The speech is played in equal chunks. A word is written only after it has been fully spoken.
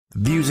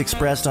The views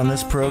expressed on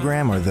this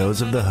program are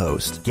those of the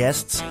host,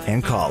 guests,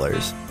 and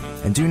callers,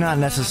 and do not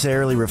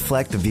necessarily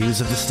reflect the views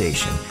of the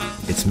station,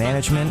 its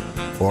management,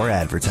 or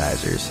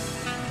advertisers.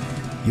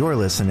 You're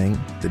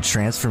listening to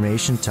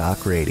Transformation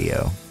Talk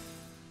Radio.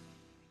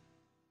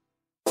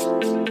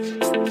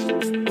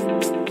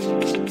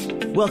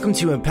 Welcome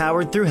to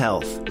Empowered Through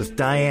Health with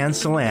Diane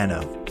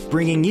Solano,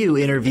 bringing you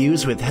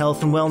interviews with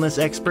health and wellness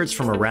experts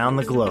from around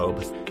the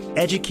globe,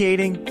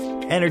 educating,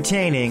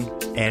 entertaining,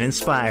 and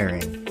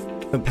inspiring.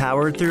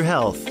 Empowered Through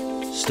Health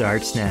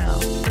starts now.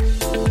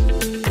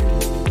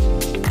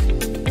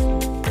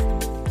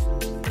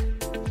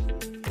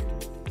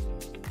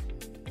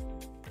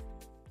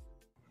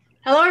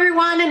 Hello,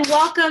 everyone, and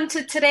welcome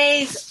to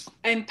today's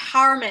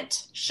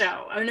empowerment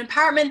show, an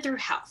empowerment through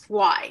health.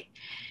 Why?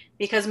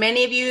 Because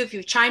many of you, if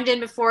you've chimed in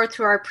before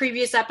through our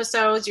previous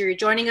episodes, you're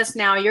joining us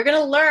now, you're going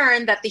to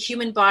learn that the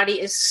human body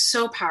is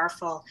so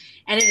powerful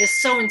and it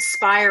is so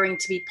inspiring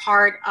to be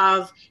part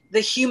of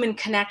the human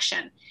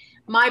connection.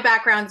 My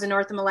background is in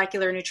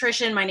orthomolecular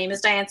nutrition. My name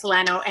is Diane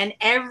Solano, and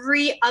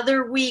every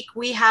other week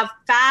we have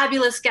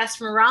fabulous guests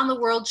from around the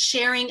world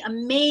sharing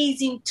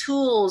amazing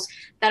tools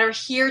that are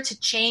here to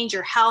change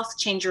your health,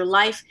 change your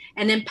life,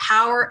 and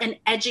empower and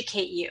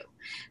educate you.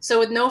 So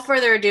with no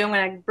further ado, I'm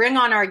going to bring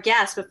on our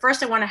guest, but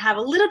first I want to have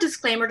a little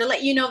disclaimer to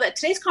let you know that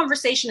today's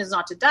conversation is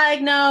not to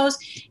diagnose,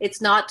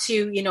 it's not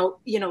to,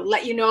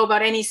 let you know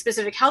about any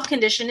specific health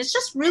condition. It's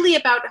just really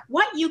about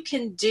what you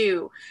can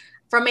do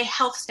from a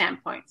health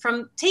standpoint,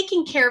 from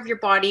taking care of your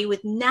body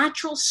with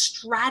natural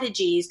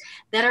strategies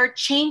that are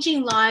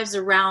changing lives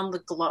around the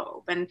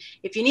globe. And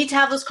if you need to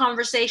have those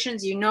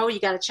conversations, you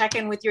got to check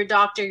in with your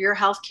doctor, your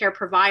healthcare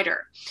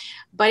provider.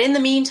 But in the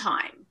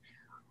meantime,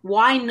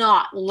 why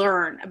not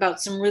learn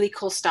about some really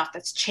cool stuff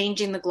that's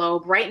changing the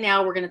globe? Right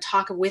now, we're going to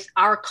talk with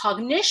our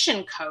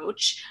cognition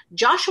coach,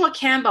 Joshua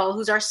Campbell,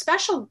 who's our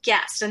special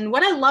guest. And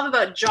what I love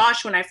about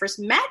Josh when I first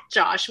met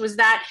Josh was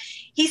that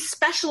he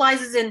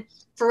specializes in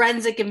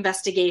forensic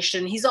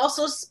investigation. He's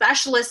also a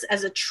specialist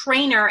as a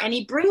trainer, and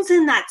he brings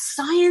in that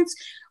science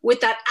with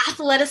that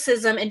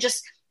athleticism and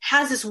just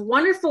has this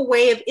wonderful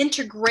way of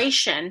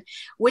integration,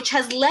 which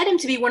has led him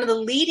to be one of the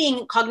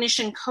leading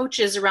cognition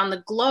coaches around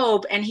the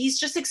globe. And he's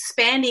just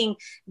expanding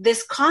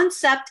this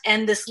concept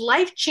and this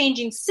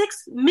life-changing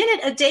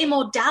 6-minute-a-day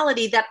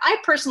modality that I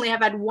personally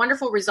have had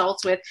wonderful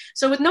results with.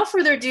 So with no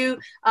further ado,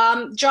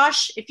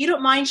 Josh, if you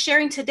don't mind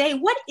sharing today,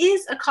 what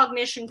is a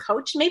cognition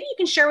coach? Maybe you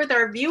can share with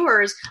our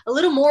viewers a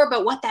little more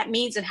about what that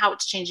means and how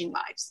it's changing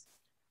lives.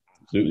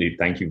 Absolutely.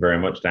 Thank you very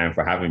much, Dan,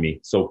 for having me.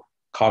 So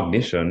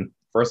cognition,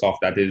 first off,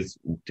 that is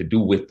to do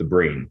with the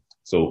brain.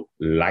 So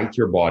like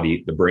your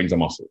body, the brain's a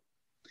muscle.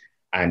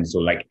 And so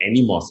like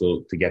any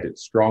muscle, to get it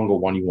stronger,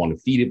 you want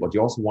to feed it, but you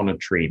also want to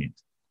train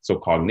it. So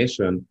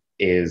cognition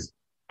is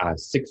a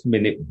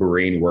 6-minute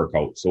brain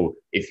workout. So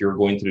if you're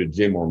going to the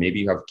gym, or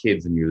maybe you have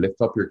kids and you lift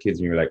up your kids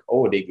and you're like,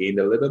 oh, they gained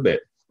a little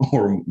bit,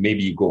 or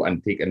maybe you go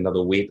and take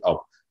another weight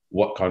up.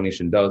 What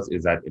cognition does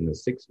is that in a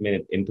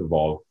 6-minute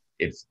interval,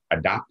 it's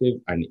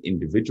adaptive and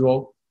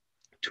individual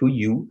to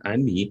you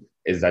and me,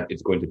 is that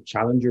it's going to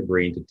challenge your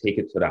brain to take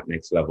it to that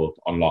next level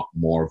to unlock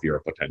more of your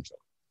potential.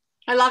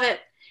 I love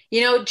it.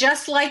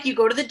 Just like you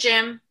go to the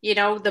gym,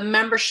 the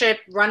membership,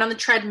 run on the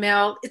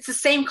treadmill, it's the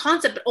same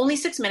concept, but only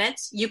 6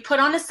 minutes. You put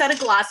on a set of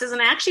glasses,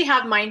 and I actually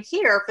have mine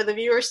here for the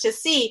viewers to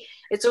see.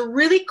 It's a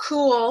really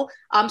cool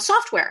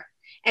software.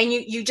 And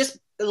you just,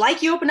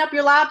 like you open up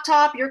your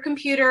laptop, your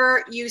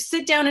computer, you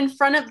sit down in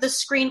front of the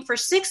screen for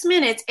 6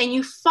 minutes and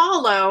you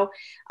follow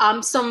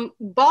some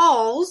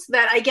balls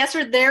that I guess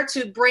are there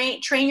to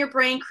train your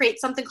brain, create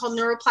something called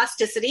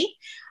neuroplasticity.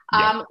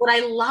 What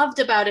I loved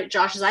about it,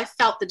 Josh, is I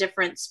felt the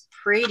difference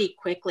pretty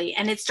quickly,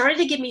 and it started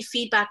to give me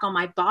feedback on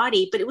my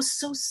body, but it was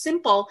so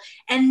simple,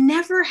 and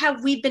never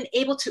have we been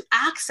able to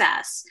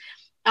access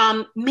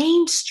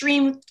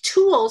mainstream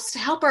tools to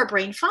help our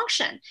brain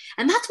function.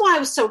 And that's why I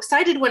was so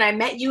excited when I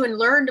met you and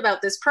learned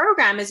about this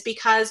program, is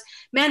because,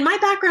 man, my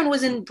background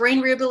was in brain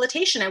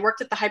rehabilitation. I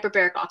worked at the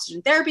Hyperbaric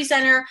Oxygen Therapy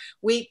Center.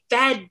 We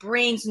fed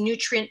brains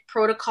nutrient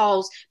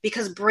protocols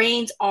because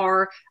brains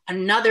are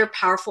another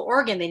powerful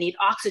organ. They need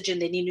oxygen,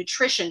 they need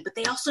nutrition, but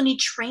they also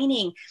need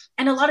training.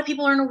 And a lot of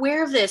people aren't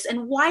aware of this.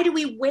 And why do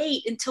we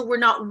wait until we're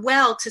not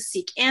well to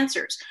seek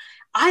answers?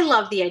 I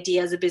love the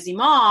idea as a busy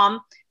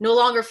mom, no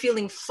longer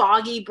feeling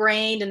foggy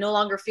brained and no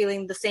longer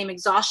feeling the same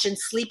exhaustion,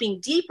 sleeping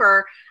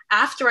deeper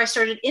after I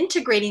started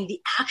integrating the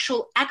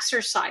actual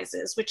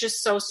exercises, which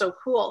is so, so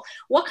cool.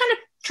 What kind of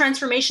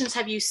transformations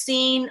have you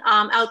seen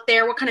out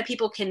there? What kind of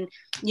people can,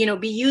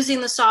 be using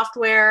the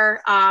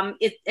software? And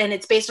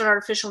it's based on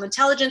artificial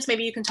intelligence.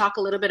 Maybe you can talk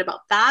a little bit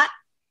about that.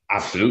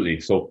 Absolutely.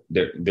 So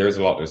there's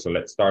a lot there. So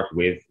let's start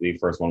with the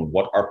first one.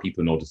 What are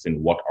people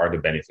noticing? What are the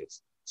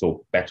benefits?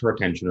 So better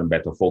attention and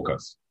better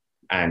focus.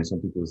 And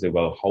some people say,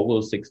 well, how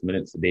will 6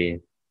 minutes a day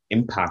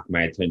impact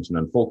my attention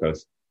and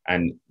focus?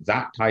 And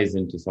that ties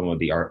into some of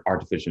the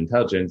artificial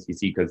intelligence, you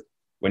see, because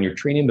when you're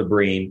training the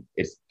brain,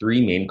 it's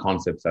 3 main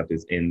concepts that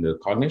is in the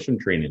cognition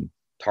training: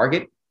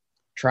 target,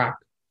 track,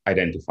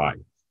 identify.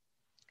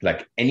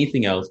 Like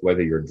anything else,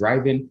 whether you're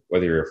driving,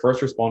 whether you're a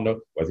first responder,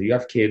 whether you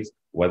have kids,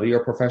 whether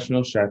you're a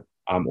professional chef,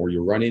 or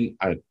you're running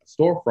a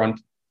storefront,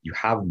 you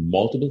have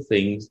multiple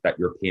things that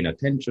you're paying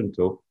attention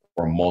to,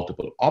 or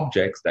multiple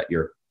objects that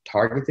you're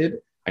targeted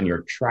and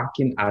you're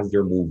tracking as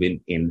they're moving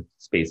in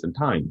space and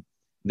time.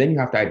 Then you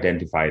have to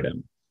identify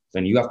them.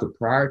 Then you have to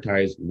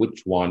prioritize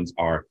which ones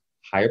are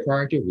higher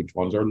priority, which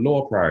ones are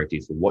lower priority.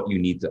 So what you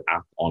need to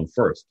act on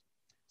first.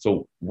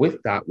 So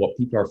with that, what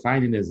people are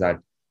finding is that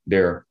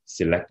their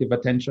selective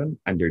attention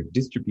and their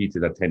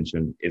distributed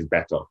attention is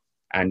better.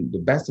 And the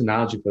best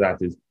analogy for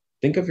that is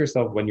think of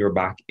yourself when you're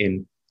back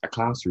in a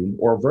classroom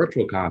or a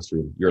virtual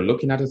classroom. You're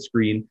looking at a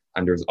screen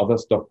and there's other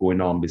stuff going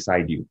on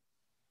beside you.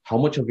 How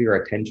much of your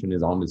attention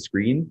is on the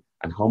screen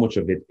and how much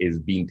of it is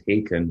being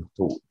taken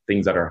to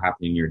things that are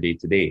happening in your day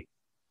to day?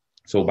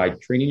 So by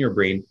training your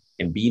brain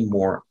and being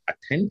more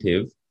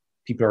attentive,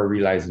 people are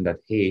realizing that,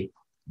 hey,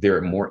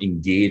 they're more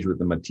engaged with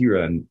the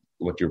material, and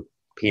what you're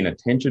paying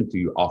attention to,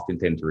 you often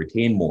tend to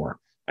retain more.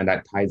 And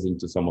that ties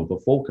into some of the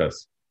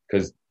focus.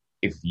 Because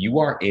if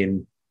you're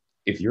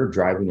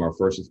driving or a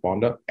first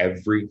responder,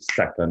 every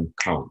second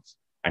counts.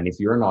 And if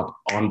you're not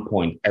on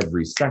point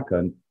every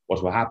second,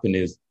 what will happen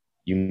is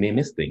you may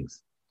miss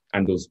things.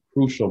 And those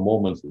crucial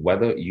moments,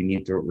 whether you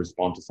need to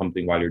respond to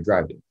something while you're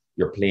driving,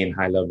 you're playing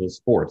high level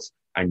sports,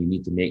 and you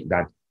need to make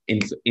that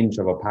inch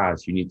of a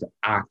pass, you need to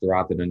act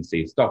rather than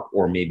say stop,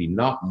 or maybe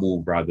not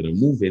move rather than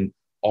moving.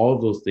 All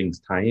of those things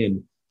tie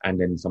in. And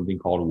then something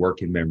called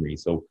working memory.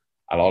 So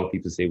a lot of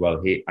people say,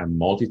 well, hey, I'm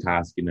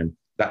multitasking, and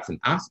that's an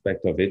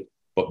aspect of it.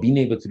 But being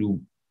able to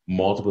do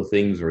multiple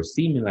things or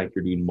seeming like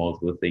you're doing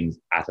multiple things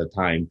at a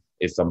time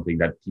is something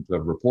that people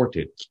have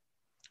reported.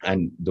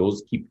 And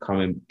those keep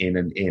coming in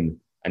and in.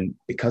 And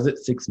because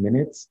it's 6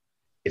 minutes,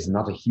 it's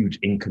not a huge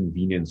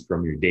inconvenience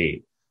from your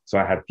day. So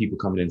I have people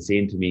coming and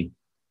saying to me,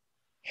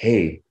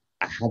 hey,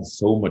 I had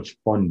so much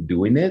fun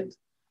doing it.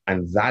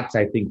 And that's,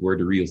 I think, where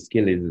the real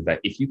skill is that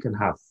if you can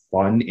have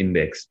fun in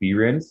the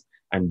experience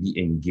and be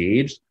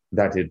engaged,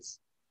 that it's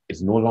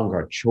no longer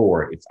a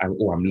chore.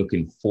 I'm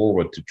looking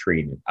forward to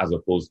training, as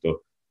opposed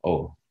to,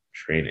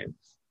 training.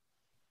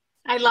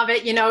 I love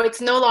it.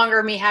 It's no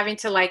longer me having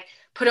to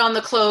put on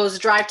the clothes,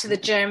 drive to the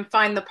gym,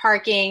 find the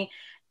parking.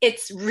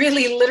 It's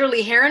really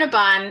literally hair in a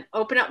bun,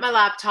 open up my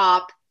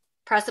laptop,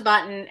 press a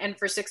button, and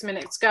for 6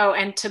 minutes go.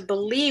 And to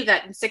believe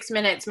that in 6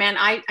 minutes, man,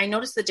 I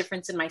noticed the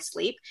difference in my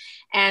sleep.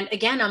 And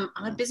again, I'm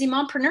a busy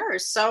mompreneur,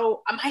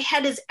 so my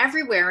head is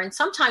everywhere. And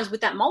sometimes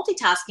with that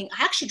multitasking,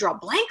 I actually draw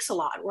blanks a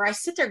lot, where I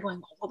sit there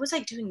going, well, what was I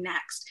doing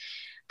next?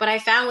 But I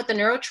found with the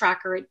Neuro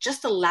Tracker, it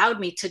just allowed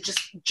me to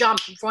just jump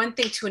from one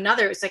thing to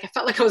another. It's like I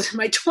felt like I was in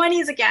my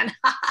 20s again,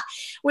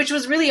 which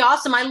was really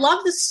awesome. I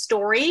love the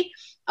story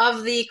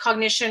of the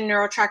Cognition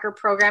Neuro Tracker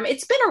program.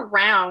 It's been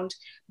around,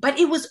 but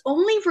it was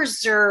only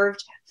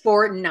reserved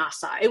for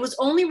NASA. It was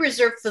only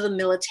reserved for the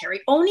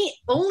military. Only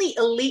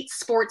elite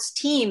sports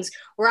teams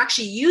were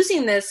actually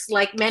using this,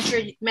 like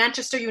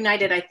Manchester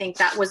United, I think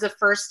that was the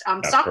first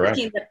soccer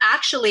team that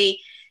actually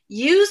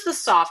used the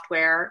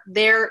software.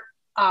 Their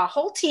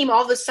whole team,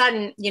 all of a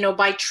sudden,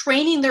 by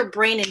training their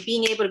brain and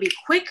being able to be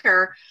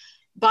quicker,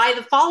 by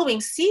the following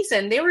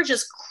season, they were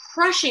just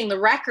crushing the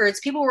records.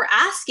 People were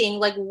asking,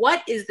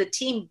 what is the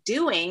team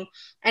doing?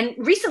 And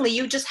recently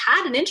you just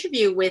had an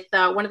interview with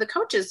one of the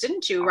coaches,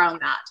 didn't you,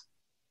 around that?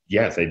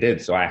 Yes, I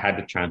did. So I had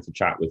the chance to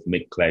chat with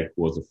Mick Clegg,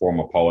 who was a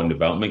former power and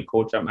development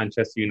coach at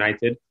Manchester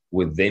United,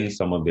 within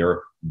some of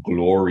their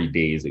glory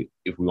days,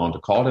 if we want to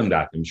call them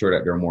that. I'm sure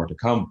that there are more to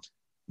come.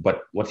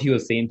 But what he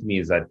was saying to me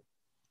is that,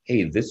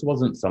 hey, this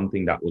wasn't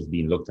something that was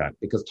being looked at,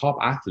 because top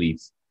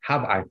athletes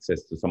have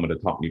access to some of the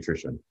top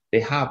nutrition. They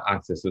have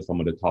access to some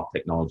of the top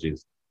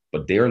technologies,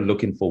 but they're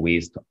looking for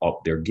ways to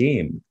up their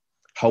game.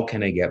 How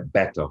can I get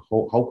better?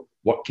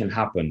 What can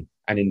happen?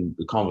 And in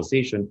the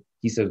conversation,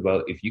 he says,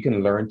 well, if you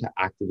can learn to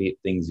activate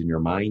things in your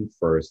mind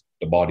first,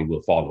 the body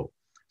will follow.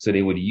 So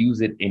they would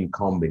use it in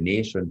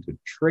combination to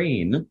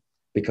train,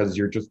 because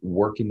you're just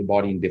working the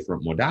body in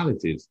different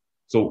modalities.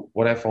 So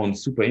what I found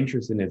super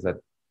interesting is that,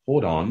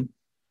 hold on,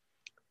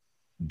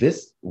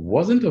 this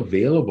wasn't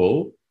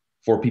available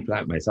for people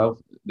like myself,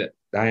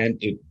 Diane,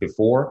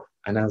 before.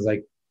 And I was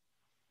like,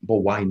 but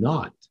why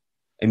not?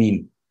 I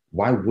mean,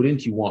 why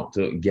wouldn't you want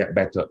to get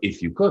better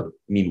if you could?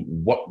 I mean,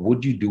 what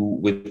would you do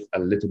with a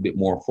little bit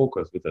more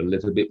focus, with a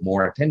little bit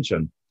more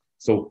attention?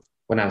 So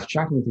when I was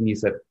chatting with him, he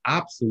said,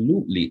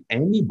 absolutely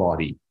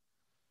anybody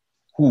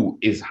who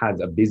has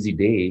a busy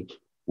day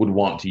would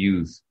want to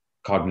use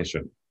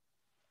cognition.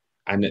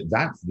 And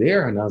that's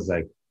there. And I was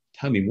like,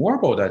 tell me more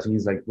about that. And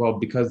he's like, well,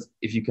 because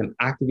if you can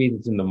activate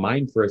it in the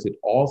mind first, it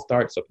all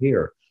starts up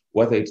here.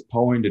 Whether it's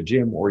power in the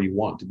gym, or you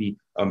want to be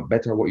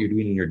better at what you're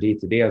doing in your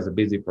day-to-day as a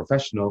busy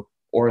professional,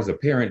 or as a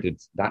parent,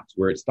 that's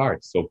where it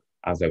starts. So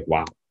I was like,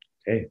 wow,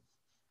 okay.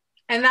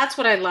 And that's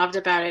what I loved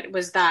about it,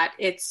 was that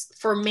it's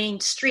for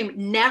mainstream.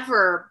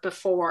 Never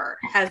before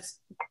has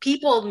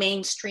people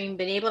mainstream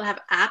been able to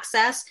have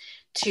access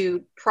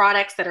to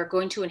products that are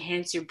going to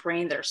enhance your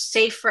brain. They're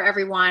safe for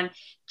everyone.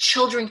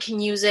 Children can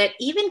use it,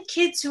 even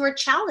kids who are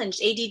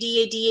challenged, ADD,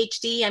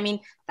 ADHD. I mean,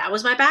 that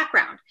was my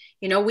background.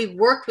 We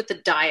worked with the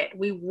diet.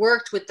 We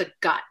worked with the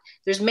gut.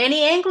 There's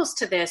many angles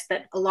to this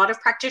that a lot of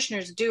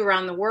practitioners do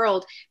around the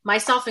world,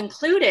 myself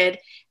included,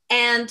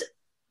 and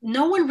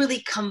no one really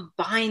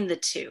combined the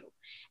two.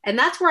 And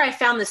that's where I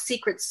found the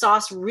secret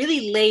sauce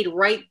really laid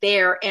right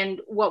there. And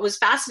what was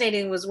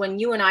fascinating was when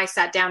you and I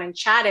sat down and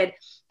chatted,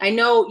 I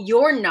know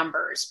your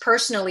numbers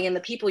personally and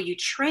the people you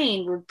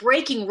trained were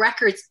breaking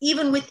records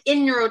even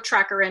within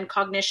NeuroTracker and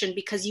cognition,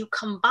 because you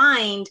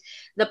combined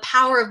the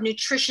power of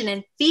nutrition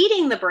and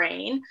feeding the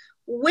brain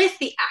with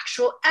the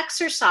actual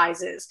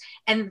exercises.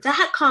 And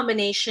that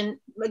combination,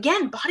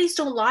 again, bodies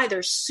don't lie.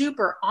 They're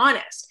super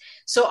honest.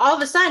 So all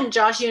of a sudden,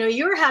 Josh,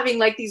 you're having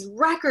like these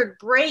record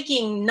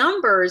breaking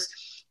numbers.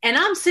 And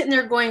I'm sitting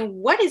there going,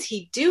 what is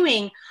he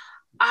doing?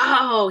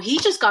 Oh, he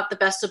just got the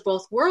best of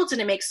both worlds.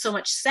 And it makes so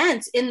much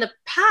sense. In the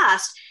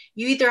past,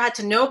 you either had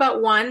to know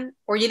about one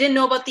or you didn't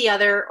know about the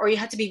other, or you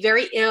had to be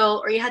very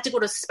ill, or you had to go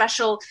to a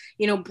special,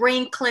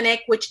 brain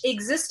clinic, which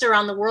exists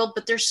around the world,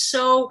 but they're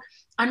so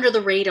under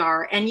the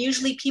radar. And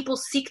usually people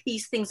seek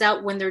these things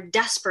out when they're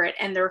desperate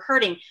and they're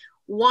hurting.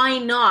 Why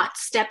not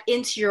step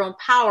into your own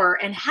power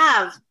and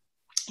have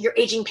your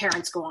aging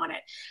parents go on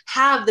it,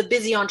 have the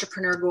busy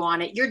entrepreneur go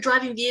on it. You're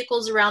driving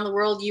vehicles around the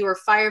world. You are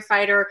a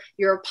firefighter.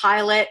 You're a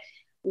pilot.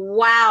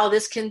 Wow,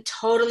 this can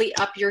totally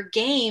up your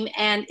game.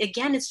 And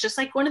again, it's just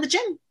like going to the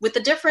gym, with the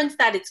difference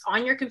that it's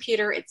on your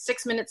computer. It's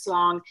 6 minutes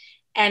long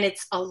and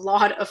it's a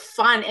lot of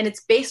fun. And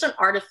it's based on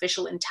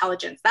artificial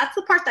intelligence. That's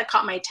the part that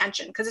caught my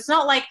attention, because it's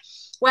not like,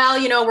 well,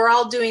 we're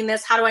all doing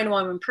this. How do I know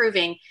I'm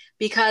improving?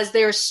 Because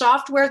there's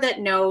software that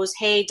knows,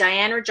 hey,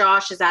 Diane or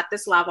Josh is at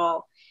this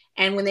level.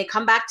 And when they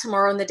come back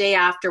tomorrow and the day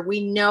after,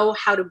 we know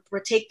how to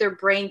take their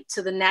brain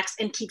to the next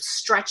and keep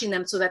stretching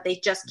them so that they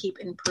just keep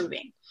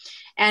improving.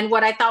 And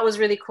what I thought was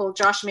really cool,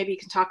 Josh, maybe you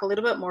can talk a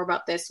little bit more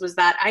about this, was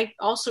that I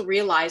also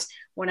realized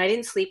when I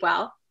didn't sleep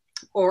well,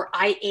 or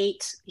I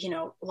ate,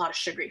 a lot of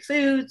sugary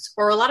foods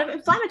or a lot of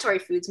inflammatory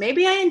foods,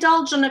 maybe I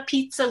indulged on a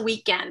pizza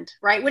weekend,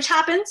 right? Which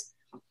happens.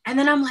 And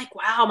then I'm like,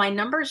 wow, my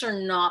numbers are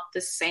not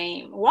the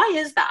same. Why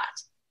is that?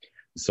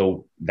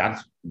 So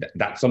that's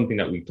something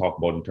that we talk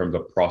about in terms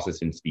of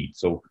processing speed.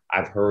 So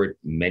I've heard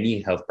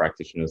many health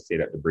practitioners say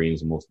that the brain is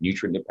the most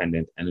nutrient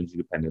dependent, energy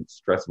dependent,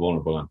 stress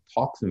vulnerable, and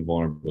toxin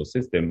vulnerable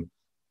system.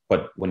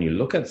 But when you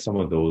look at some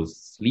of those,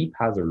 sleep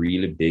has a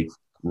really big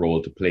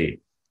role to play.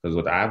 Because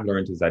what I've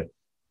learned is that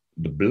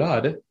the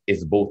blood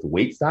is both the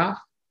waitstaff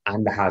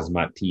and the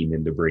hazmat team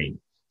in the brain.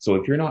 So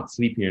if you're not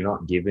sleeping, you're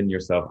not giving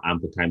yourself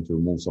ample time to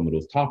remove some of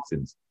those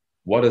toxins.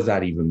 What does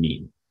that even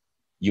mean?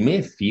 You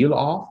may feel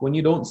off when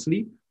you don't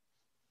sleep.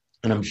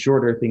 And I'm sure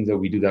there are things that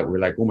we do that we're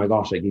like, oh my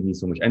gosh, that gave me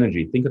so much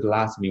energy. Think of the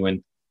last time you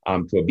went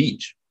to a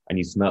beach and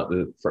you smelled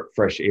the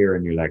fresh air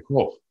and you're like,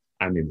 oh,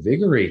 I'm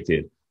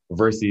invigorated.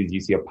 Versus you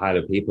see a pile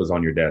of papers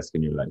on your desk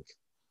and you're like,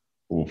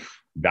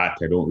 oof, that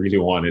I don't really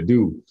want to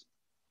do.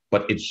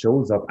 But it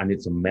shows up and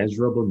it's a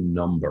measurable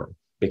number,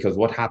 because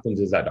what happens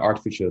is that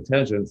artificial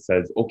intelligence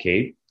says,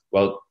 okay,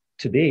 well,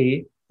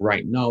 today,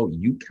 right now,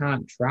 you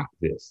can't track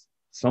this.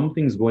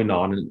 Something's going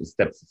on and it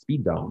steps the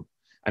speed down.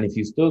 And if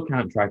you still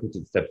can't track it,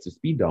 it steps the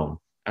speed down.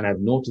 And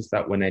I've noticed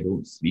that when I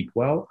don't sleep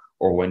well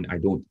or when I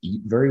don't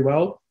eat very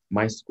well,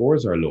 my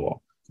scores are lower,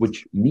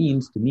 which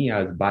means to me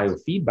as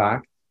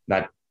biofeedback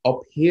that up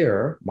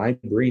here, my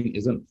brain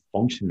isn't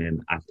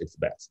functioning at its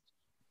best.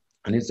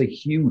 And it's a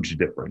huge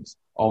difference,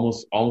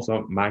 almost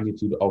a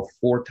magnitude of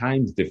 4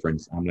 times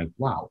difference. I'm like,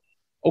 wow,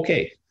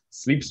 okay,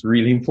 sleep's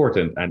really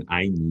important and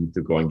I need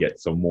to go and get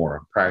some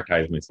more,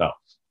 prioritize myself.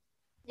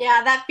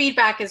 Yeah, that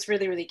feedback is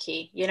really, really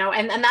key,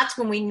 and that's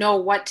when we know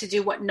what to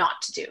do, what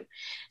not to do.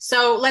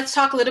 So let's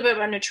talk a little bit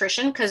about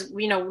nutrition, because,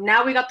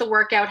 now we got the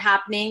workout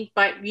happening,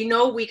 but,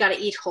 we got to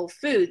eat whole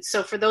foods.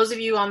 So for those of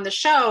you on the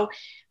show,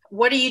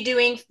 what are you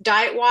doing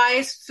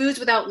diet-wise? Foods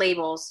without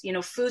labels,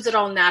 foods that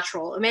are all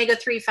natural.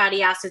 Omega-3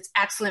 fatty acids,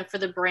 excellent for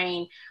the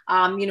brain.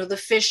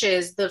 The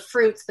fishes, the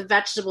fruits, the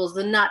vegetables,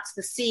 the nuts,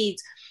 the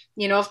seeds.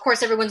 Of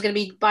course, everyone's going to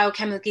be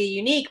biochemically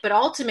unique, but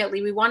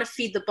ultimately we want to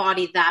feed the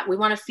body that. We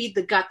want to feed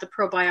the gut the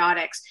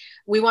probiotics.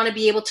 We want to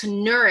be able to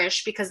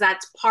nourish, because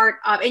that's part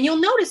of, and you'll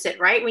notice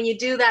it, right? When you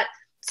do that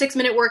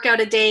 6-minute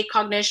workout a day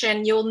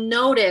cognition, you'll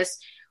notice,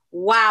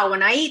 wow,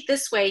 when I eat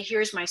this way,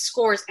 here's my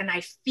scores and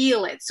I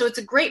feel it. So it's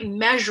a great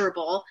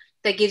measurable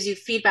that gives you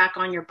feedback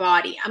on your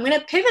body. I'm going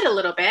to pivot a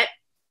little bit.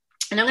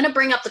 And I'm going to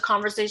bring up the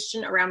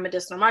conversation around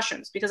medicinal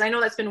mushrooms, because I know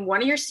that's been one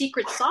of your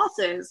secret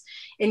sauces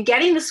in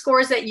getting the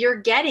scores that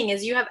you're getting,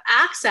 is you have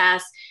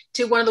access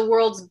to one of the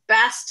world's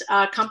best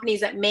companies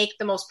that make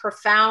the most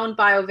profound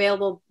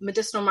bioavailable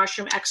medicinal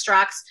mushroom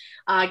extracts,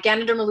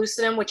 Ganoderma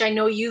lucidum, which I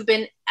know you've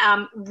been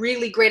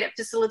really great at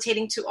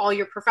facilitating to all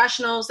your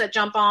professionals that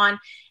jump on.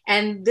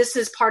 And this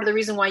is part of the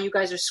reason why you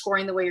guys are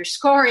scoring the way you're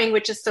scoring,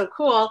 which is so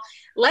cool.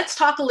 Let's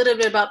talk a little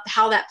bit about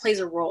how that plays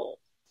a role.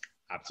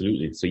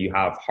 Absolutely. So you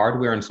have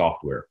hardware and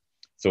software.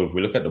 So if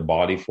we look at the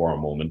body for a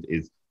moment,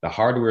 is the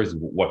hardware is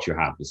what you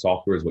have. The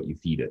software is what you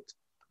feed it.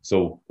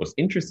 So what's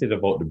interesting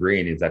about the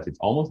brain is that it's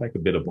almost like a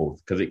bit of both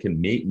because it can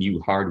make new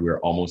hardware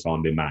almost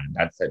on demand.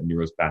 That's that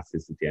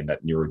neuroplasticity and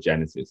that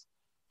neurogenesis.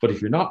 But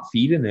if you're not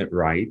feeding it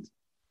right,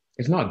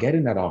 it's not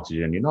getting that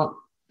oxygen. You're not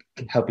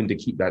helping to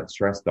keep that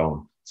stress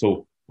down.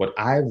 So what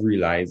I've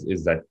realized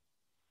is that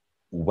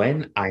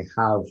when I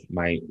have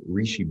my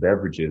Rishi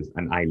beverages,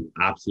 and I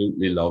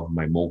absolutely love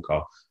my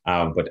mocha,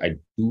 but I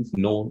do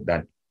know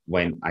that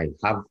when I'm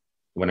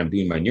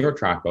doing my neuro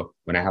tracker,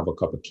 when I have a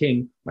cup of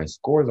King, my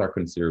scores are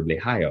considerably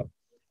higher.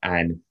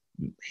 And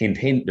hint,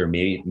 hint, there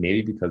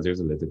maybe because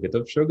there's a little bit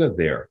of sugar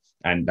there.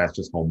 And that's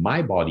just how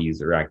my body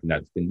is reacting.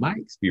 That's been my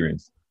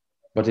experience.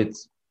 But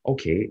it's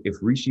okay if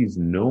Rishi is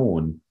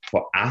known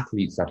for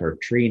athletes that are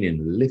training,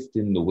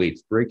 lifting the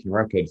weights, breaking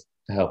records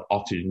to help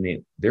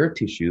oxygenate their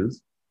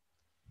tissues.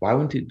 Why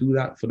wouldn't it do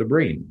that for the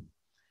brain?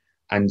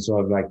 And so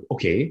I'm like,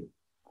 okay,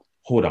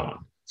 hold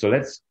on. So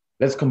let's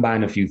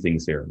combine a few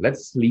things here.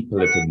 Let's sleep a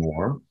little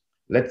more.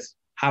 Let's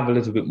have a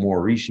little bit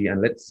more Rishi,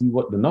 and let's see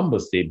what the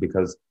numbers say,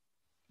 because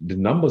the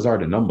numbers are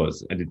the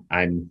numbers.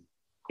 And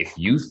if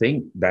you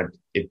think that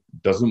it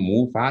doesn't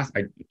move fast,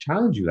 I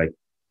challenge you, like,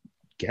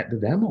 get the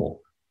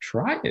demo,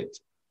 try it.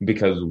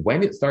 Because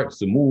when it starts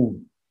to move,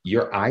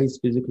 your eyes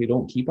physically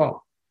don't keep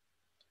up.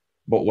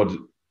 But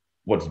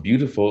what's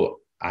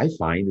beautiful, I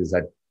find, is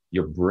that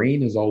your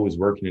brain is always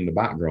working in the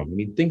background. I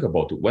mean, think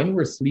about it. When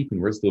we're sleeping,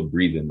 we're still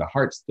breathing. The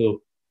heart's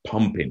still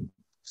pumping.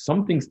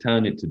 Something's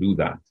telling it to do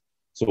that.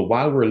 So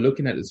while we're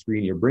looking at the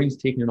screen, your brain's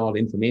taking in all the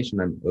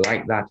information, and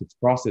like that, it's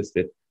processed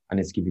it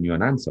and it's giving you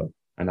an answer.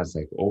 And that's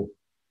like, oh,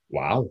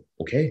 wow.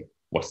 Okay.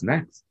 What's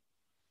next?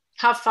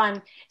 Have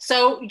fun.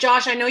 So,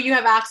 Josh, I know you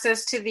have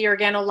access to the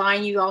Organo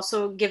line. You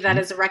also give that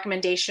as a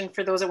recommendation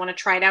for those that want to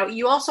try it out.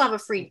 You also have a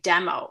free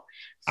demo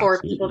for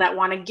Absolutely. people that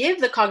want to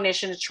give the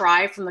cognition a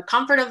try from the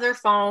comfort of their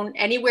phone,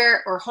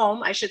 anywhere, or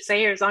home, I should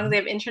say, or as long as they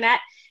have internet.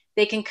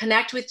 They can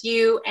connect with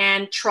you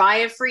and try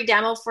a free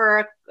demo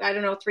for,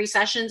 3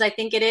 sessions, I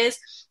think it is.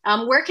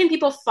 Where can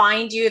people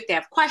find you if they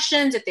have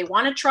questions, if they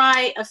want to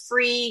try a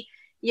free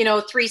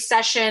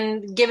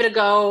 3-session, give it a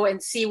go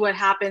and see what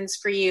happens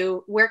for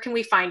you? Where can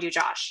we find you,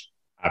 Josh?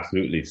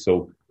 Absolutely.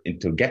 So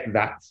to get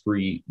that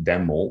free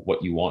demo,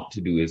 what you want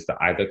to do is to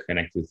either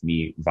connect with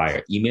me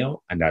via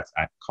email, and that's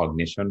at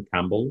Cognition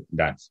Campbell.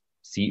 That's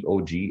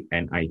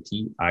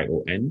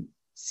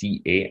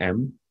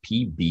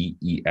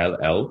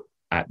COGNITIONCAMPBELL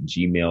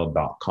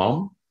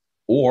 @gmail.com,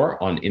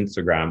 or on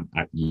Instagram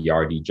at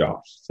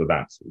YardieJosh. So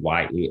that's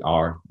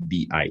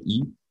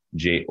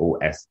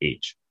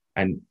YARDIEJOSH.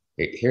 And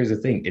here's the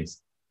thing,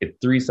 it's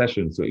 3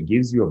 sessions. So it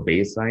gives you a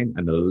baseline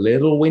and a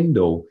little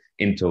window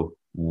into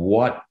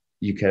what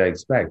you can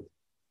expect.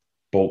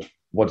 But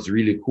what's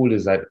really cool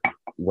is that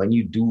when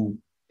you do,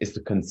 it's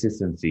the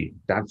consistency.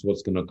 That's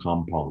what's going to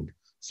compound.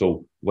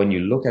 So when you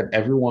look at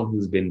everyone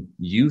who's been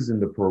using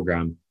the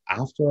program,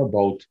 after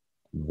about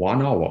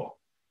 1 hour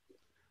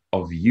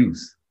of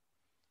use,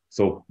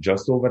 so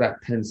just over that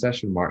 10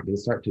 session mark, they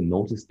start to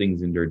notice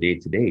things in their day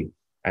to day.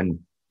 And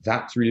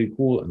that's really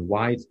cool. And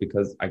why? It's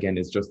because, again,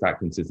 it's just that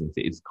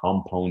consistency. It's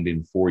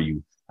compounding for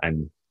you.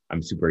 And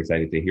I'm super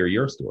excited to hear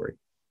your story.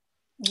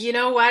 You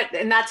know what?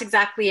 And that's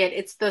exactly it.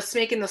 It's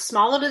making the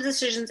small little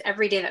decisions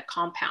every day that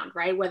compound,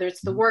 right? Whether it's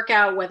the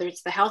workout, whether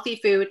it's the healthy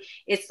food,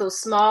 it's those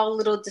small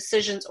little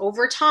decisions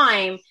over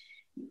time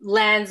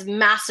lands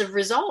massive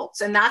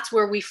results. And that's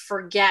where we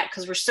forget,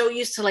 because we're so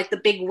used to like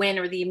the big win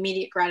or the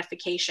immediate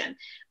gratification,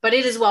 but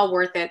it is well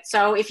worth it.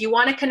 So if you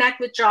want to connect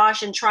with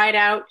Josh and try it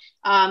out,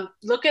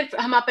 look at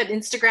him up at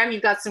Instagram.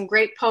 You've got some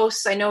great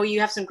posts. I know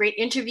you have some great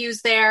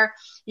interviews there.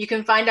 You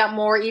can find out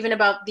more even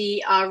about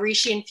the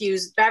Rishi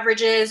infused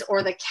beverages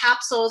or the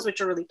capsules,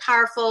 which are really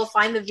powerful.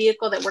 Find the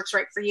vehicle that works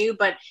right for you,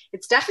 but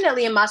it's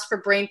definitely a must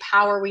for brain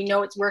power. We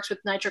know it works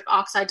with nitric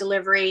oxide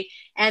delivery,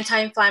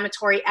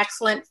 anti-inflammatory,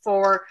 excellent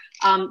for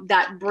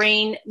that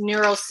brain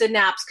neural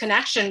synapse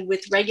connection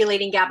with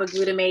regulating GABA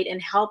glutamate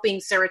and helping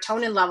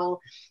serotonin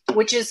level,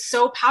 which is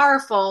so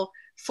powerful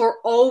for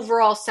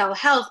overall cell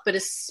health, but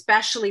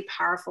especially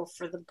powerful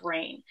for the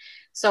brain.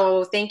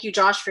 So thank you,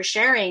 Josh, for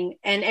sharing.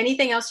 And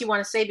anything else you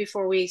want to say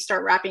before we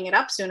start wrapping it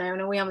up soon? I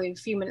know we only have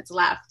a few minutes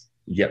left.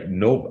 Yeah,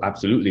 no,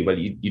 absolutely. But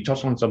you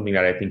touched on something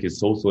that I think is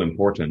so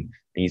important.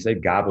 And you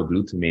said GABA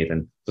glutamate.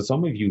 And for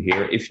some of you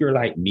here, if you're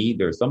like me,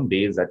 there are some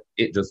days that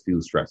it just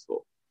feels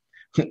stressful.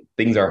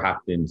 Things are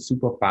happening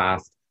super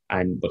fast,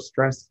 but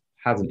stress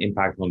has an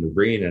impact on the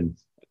brain. And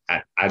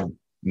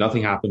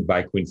nothing happened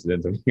by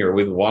coincidence. I'm here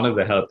with one of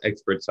the health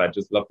experts. So I'd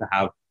just love to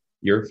have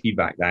your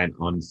feedback then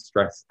on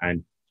stress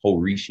and how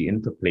Rishi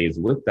interplays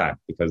with that,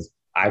 because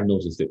I've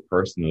noticed it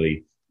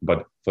personally.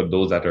 But for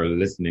those that are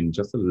listening,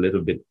 just a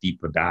little bit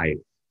deeper dive.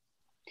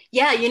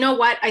 Yeah, you know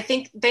what?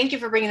 Thank you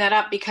for bringing that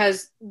up,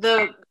 because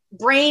the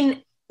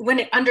brain, when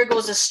it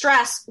undergoes a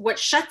stress, what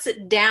shuts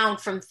it down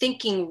from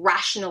thinking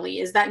rationally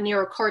is that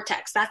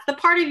neurocortex. That's the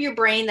part of your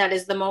brain that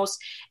is the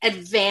most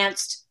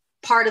advanced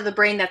part of the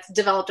brain that's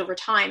developed over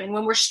time. And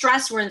when we're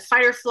stressed, we're in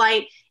fight or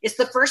flight. It's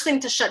the first thing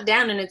to shut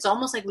down, and it's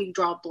almost like we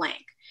draw a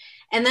blank.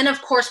 And then,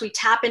 of course, we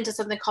tap into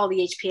something called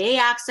the HPA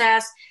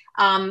axis,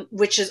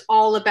 which is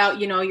all about,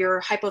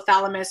 your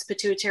hypothalamus,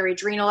 pituitary,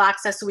 adrenal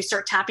axis. So we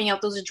start tapping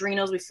out those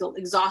adrenals. We feel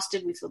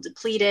exhausted. We feel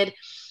depleted.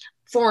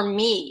 For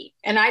me,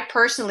 and I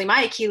personally,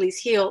 my Achilles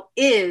heel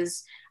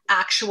is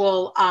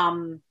actual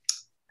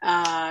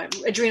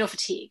adrenal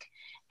fatigue.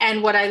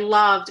 And what I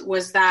loved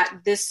was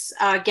that this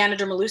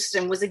Ganoderma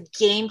lucidum was a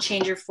game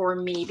changer for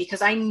me,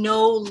 because I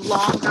no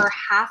longer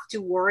have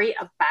to worry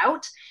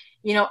about,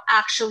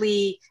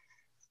 actually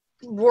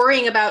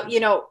worrying about,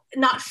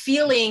 not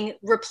feeling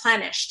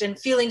replenished and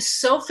feeling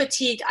so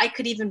fatigued I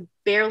could even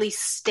barely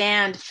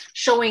stand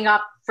showing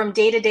up from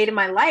day to day to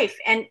my life.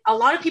 And a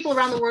lot of people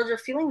around the world are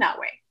feeling that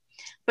way.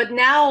 But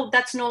now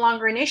that's no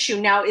longer an issue.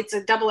 Now it's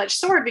a double-edged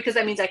sword, because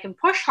that means I can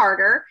push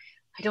harder.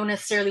 I don't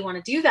necessarily want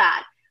to do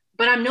that,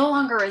 but I'm no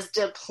longer as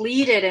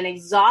depleted and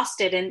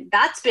exhausted. And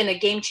that's been a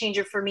game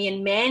changer for me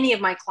and many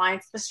of my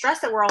clients. The stress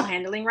that we're all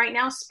handling right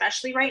now,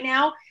 especially right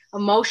now,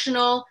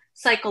 emotional,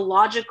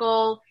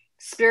 psychological,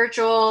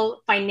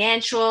 spiritual,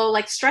 financial,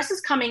 like stress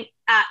is coming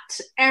at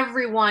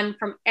everyone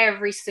from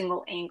every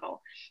single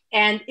angle.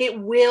 And it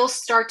will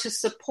start to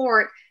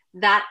support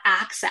that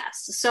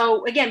access.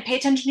 So again, pay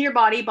attention to your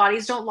body.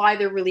 Bodies don't lie.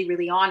 They're really,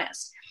 really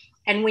honest.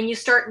 And when you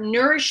start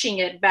nourishing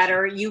it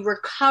better, you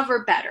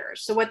recover better.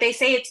 So what they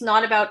say, it's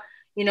not about,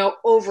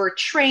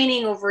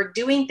 overtraining,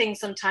 overdoing things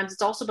sometimes.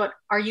 It's also about,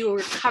 are you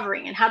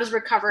recovering? And how does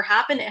recover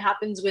happen? It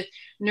happens with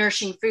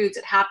nourishing foods.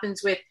 It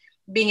happens with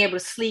being able to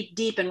sleep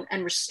deep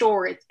and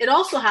restore. It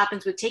also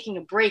happens with taking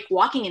a break,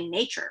 walking in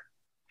nature,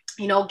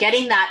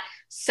 getting that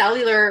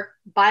cellular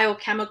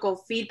biochemical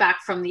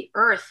feedback from the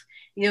earth.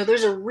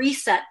 There's a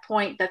reset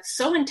point that's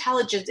so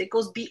intelligent, it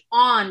goes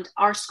beyond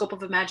our scope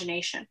of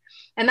imagination.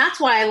 And that's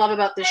what I love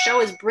about this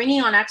show, is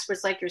bringing on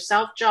experts like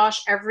yourself,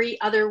 Josh, every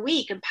other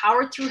week,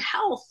 empowered through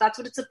health. That's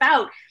what it's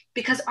about,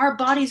 because our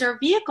body's our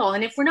vehicle.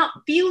 And if we're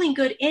not feeling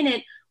good in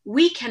it,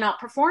 we cannot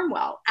perform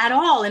well at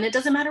all. And it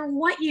doesn't matter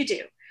what you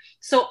do.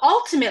 So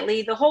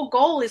ultimately, the whole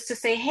goal is to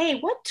say, hey,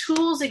 what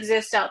tools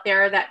exist out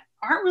there that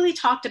aren't really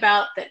talked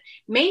about, that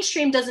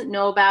mainstream doesn't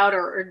know about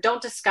or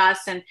don't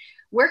discuss, and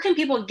where can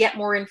people get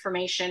more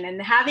information?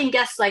 And having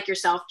guests like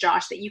yourself,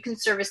 Josh, that you can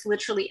service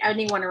literally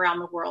anyone around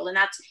the world. And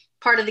that's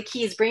part of the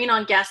key, is bringing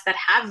on guests that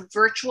have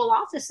virtual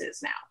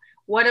offices now.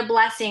 What a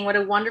blessing. What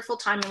a wonderful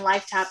time in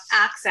life to have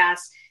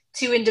access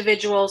to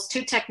individuals,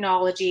 to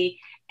technology,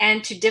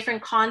 and to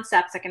different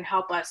concepts that can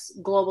help us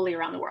globally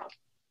around the world.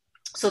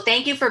 So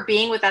thank you for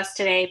being with us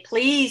today.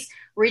 Please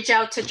reach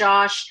out to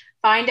Josh.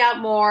 Find out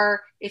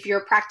more. If you're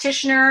a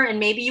practitioner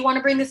and maybe you want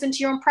to bring this into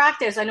your own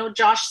practice, I know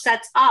Josh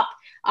sets up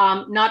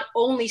not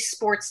only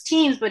sports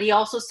teams, but he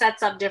also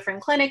sets up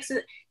different clinics,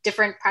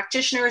 different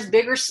practitioners,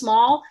 big or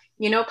small.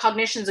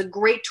 Cognition is a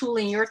great tool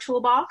in your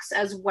toolbox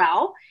as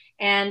well.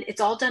 And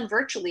it's all done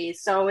virtually.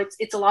 So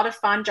it's a lot of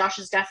fun. Josh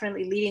is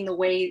definitely leading the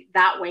way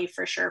that way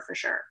for sure.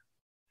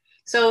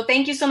 So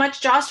thank you so much,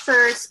 Josh,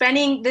 for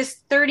spending this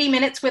 30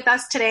 minutes with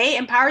us today,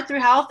 Empowered Through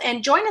Health.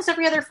 And join us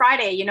every other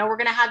Friday. We're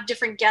going to have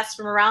different guests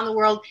from around the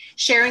world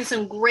sharing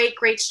some great,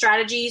 great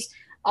strategies.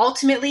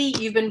 Ultimately,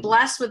 you've been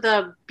blessed with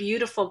a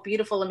beautiful,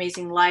 beautiful,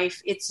 amazing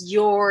life. It's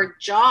your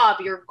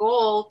job, your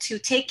goal to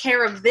take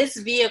care of this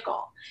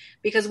vehicle,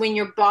 because when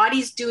your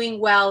body's doing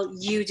well,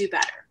 you do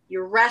better.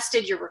 You're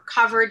rested, you're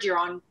recovered, you're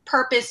on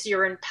purpose,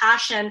 you're in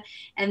passion,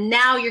 and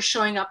now you're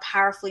showing up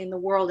powerfully in the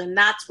world. And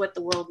that's what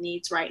the world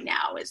needs right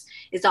now is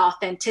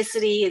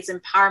authenticity, it's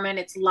empowerment,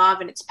 it's love,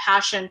 and it's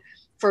passion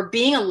for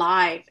being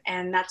alive.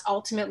 And that's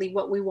ultimately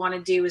what we want to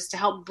do, is to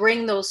help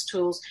bring those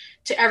tools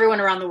to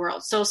everyone around the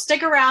world. So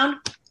stick around,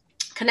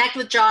 connect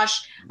with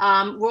Josh.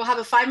 We'll have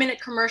a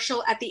 5-minute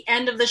commercial at the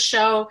end of the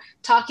show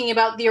talking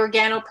about the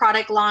Organo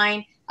product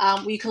line.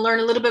 You can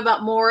learn a little bit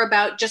more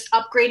about just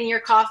upgrading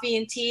your coffee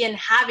and tea and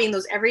having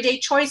those everyday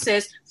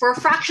choices for a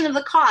fraction of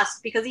the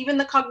cost, because even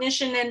the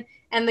Cognition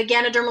and the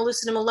Ganoderma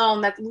lucidum alone,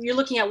 that you're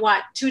looking at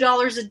what,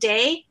 $2 a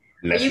day?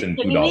 Less than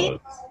 $2.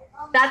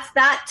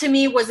 That to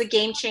me was a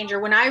game changer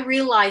when I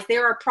realized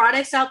there are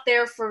products out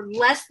there for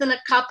less than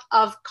a cup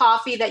of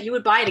coffee that you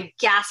would buy at a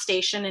gas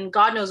station, and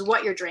God knows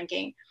what you're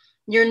drinking.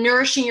 You're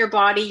nourishing your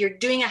body. You're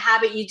doing a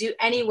habit you do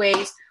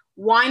anyways.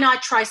 Why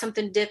not try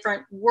something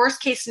different?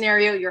 Worst case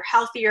scenario, you're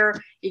healthier,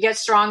 you get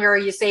stronger,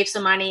 you save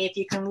some money. If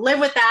you can live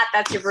with that,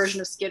 that's your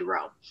version of Skid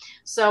Row.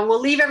 So we'll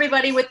leave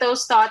everybody with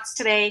those thoughts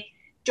today.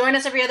 Join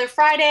us every other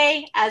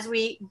Friday as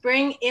we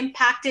bring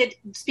impacted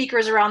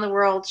speakers around the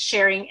world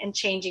sharing and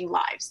changing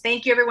lives.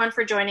 Thank you, everyone,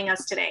 for joining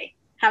us today.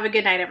 Have a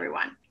good night,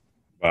 everyone.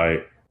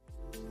 Bye.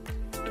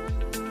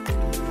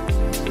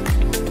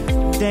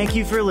 Thank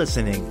you for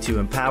listening to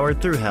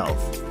Empowered Through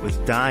Health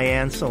with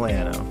Diane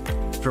Solano.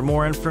 For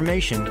more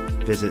information,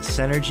 visit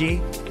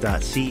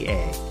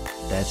Senergy.ca.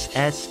 That's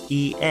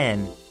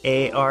SENARGY.ca.